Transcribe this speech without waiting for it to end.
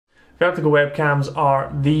Vertical webcams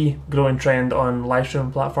are the growing trend on live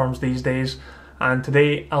streaming platforms these days, and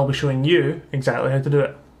today I'll be showing you exactly how to do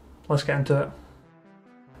it. Let's get into it.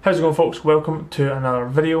 How's it going, folks? Welcome to another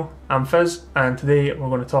video. I'm Fizz, and today we're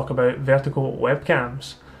going to talk about vertical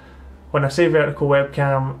webcams. When I say vertical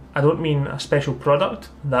webcam, I don't mean a special product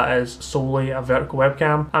that is solely a vertical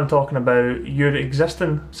webcam. I'm talking about your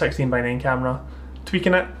existing 16:9 camera,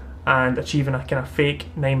 tweaking it and achieving a kind of fake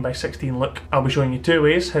 9:16 look. I'll be showing you two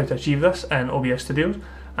ways how to achieve this in OBS Studio,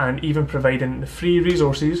 and even providing the free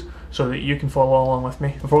resources so that you can follow along with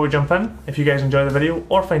me. Before we jump in, if you guys enjoy the video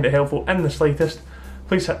or find it helpful in the slightest,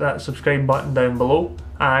 please hit that subscribe button down below,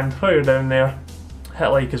 and while you're down there, hit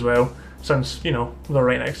like as well, since, you know, they're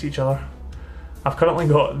right next to each other. I've currently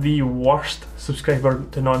got the worst subscriber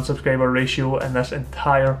to non-subscriber ratio in this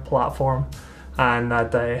entire platform, and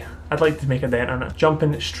I'd like to make a dent in it.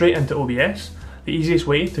 Jumping straight into OBS, the easiest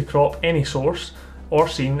way to crop any source or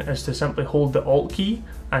scene is to simply hold the Alt key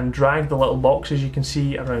and drag the little boxes you can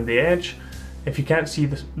see around the edge. If you can't see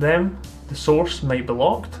them, the source might be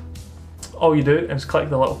locked. All you do is click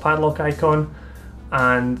the little padlock icon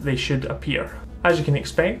and they should appear. As you can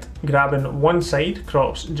expect, grabbing one side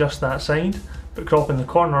crops just that side, but cropping the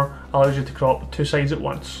corner allows you to crop two sides at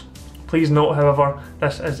once. Please note, however,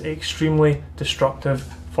 this is extremely destructive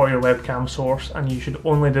for your webcam source, and you should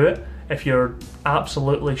only do it if you're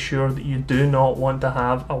absolutely sure that you do not want to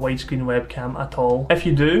have a widescreen webcam at all. If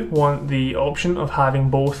you do want the option of having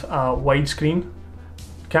both a widescreen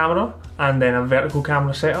camera and then a vertical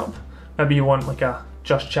camera setup, maybe you want like a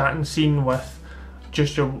just chatting scene with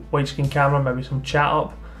just your widescreen camera, maybe some chat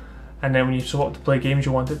up, and then when you swap to play games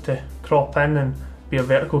you want it to crop in and be a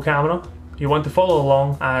vertical camera. You want to follow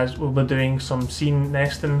along, as we'll be doing some scene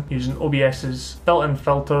nesting using OBS's built-in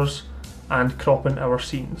filters and cropping our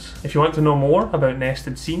scenes. If you want to know more about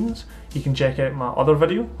nested scenes, you can check out my other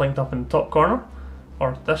video linked up in the top corner,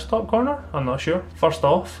 or this top corner, I'm not sure. First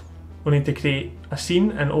off, we need to create a scene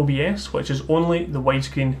in OBS which is only the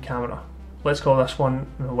widescreen camera. Let's call this one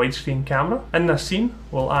the widescreen camera. In this scene,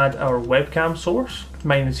 we'll add our webcam source.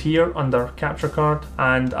 Mine is here under capture card,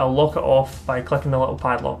 and I'll lock it off by clicking the little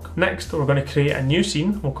padlock. Next, we're going to create a new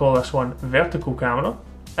scene. We'll call this one vertical camera.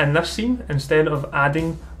 In this scene, instead of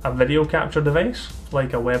adding a video capture device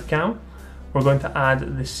like a webcam, we're going to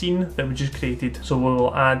add the scene that we just created. So we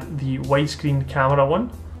will add the widescreen camera one.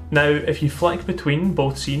 Now, if you flick between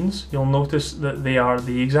both scenes, you'll notice that they are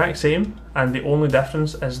the exact same, and the only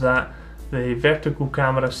difference is that the vertical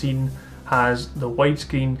camera scene has the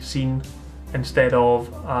widescreen scene instead of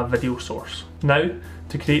a video source. Now,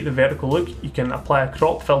 to create the vertical look, you can apply a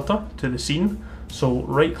crop filter to the scene. So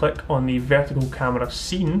right click on the vertical camera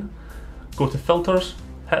scene, go to filters,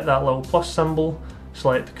 hit that little plus symbol,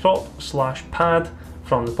 select crop/pad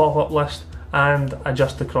from the pop-up list, and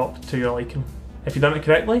adjust the crop to your liking. If you've done it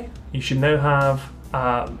correctly, you should now have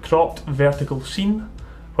a cropped vertical scene,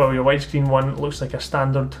 while your widescreen one looks like a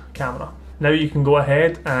standard camera. Now you can go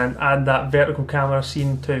ahead and add that vertical camera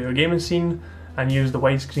scene to your gaming scene and use the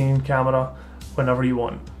widescreen camera whenever you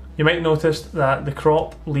want. You might notice that the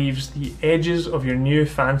crop leaves the edges of your new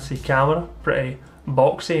fancy camera pretty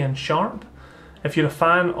boxy and sharp. If you're a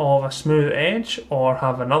fan of a smooth edge or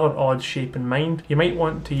have another odd shape in mind, you might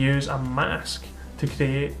want to use a mask to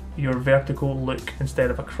create your vertical look instead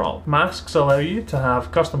of a crop. Masks allow you to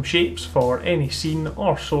have custom shapes for any scene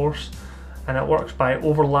or source, and it works by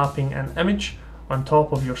overlapping an image on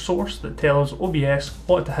top of your source that tells OBS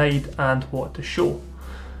what to hide and what to show.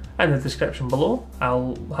 In the description below,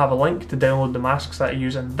 I'll have a link to download the masks that I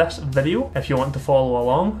use in this video if you want to follow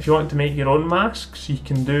along. If you want to make your own masks, you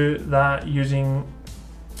can do that using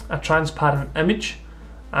a transparent image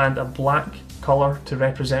and a black colour to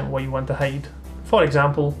represent what you want to hide. For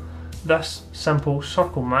example, this simple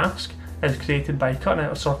circle mask is created by cutting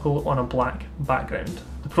out a circle on a black background.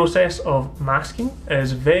 The process of masking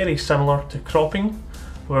is very similar to cropping.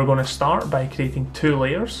 We're going to start by creating two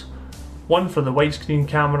layers, one for the widescreen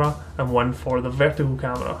camera and one for the vertical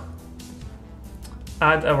camera.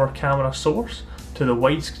 Add our camera source to the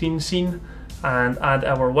widescreen scene and add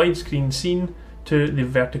our widescreen scene to the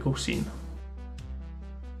vertical scene.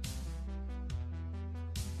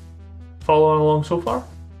 Following along so far?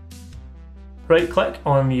 Right click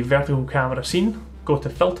on the vertical camera scene, go to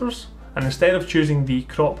filters, and instead of choosing the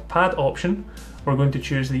crop pad option, we're going to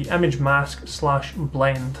choose the image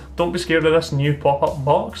mask/blend. Don't be scared of this new pop-up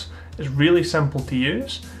box, it's really simple to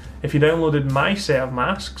use. If you downloaded my set of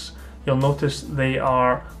masks, you'll notice they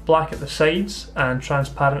are black at the sides and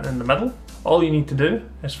transparent in the middle. All you need to do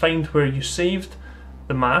is find where you saved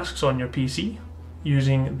the masks on your PC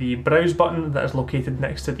using the browse button that is located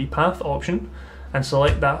next to the path option, and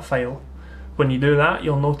select that file. When you do that,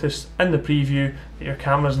 you'll notice in the preview that your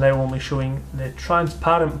camera is now only showing the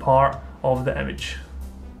transparent part of the image.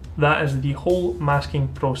 That is the whole masking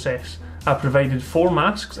process. I've provided 4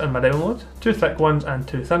 masks in my download, 2 thick ones and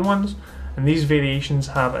 2 thin ones, and these variations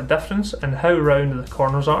have a difference in how round the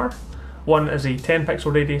corners are. One is a 10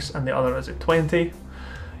 pixel radius and the other is a 20.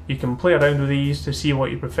 You can play around with these to see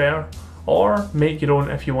what you prefer, or make your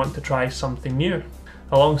own if you want to try something new.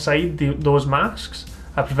 Alongside those masks,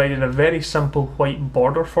 I provided a very simple white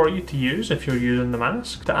border for you to use if you're using the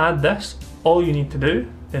mask. To add this, all you need to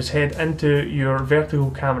do is head into your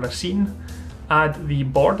vertical camera scene, add the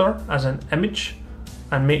border as an image,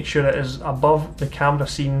 and make sure it is above the camera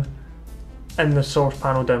scene in the source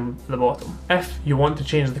panel down the bottom. If you want to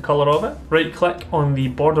change the colour of it, right click on the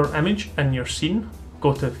border image in your scene,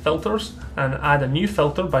 go to filters and add a new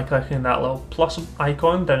filter by clicking that little plus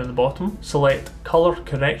icon down at the bottom. Select colour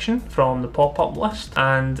correction from the pop-up list,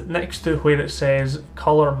 and next to where it says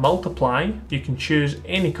colour multiply, you can choose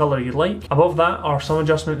any colour you like. Above that are some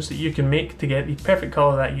adjustments that you can make to get the perfect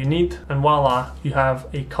colour that you need, and voila, you have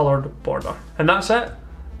a coloured border. And that's it.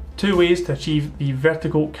 2 ways to achieve the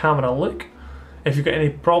vertical camera look. If you've got any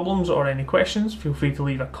problems or any questions, feel free to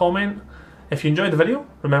leave a comment. If you enjoyed the video,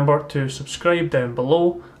 remember to subscribe down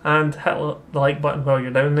below and hit the like button while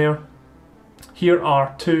you're down there. Here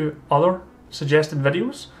are 2 other suggested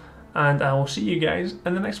videos, and I will see you guys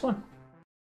in the next one.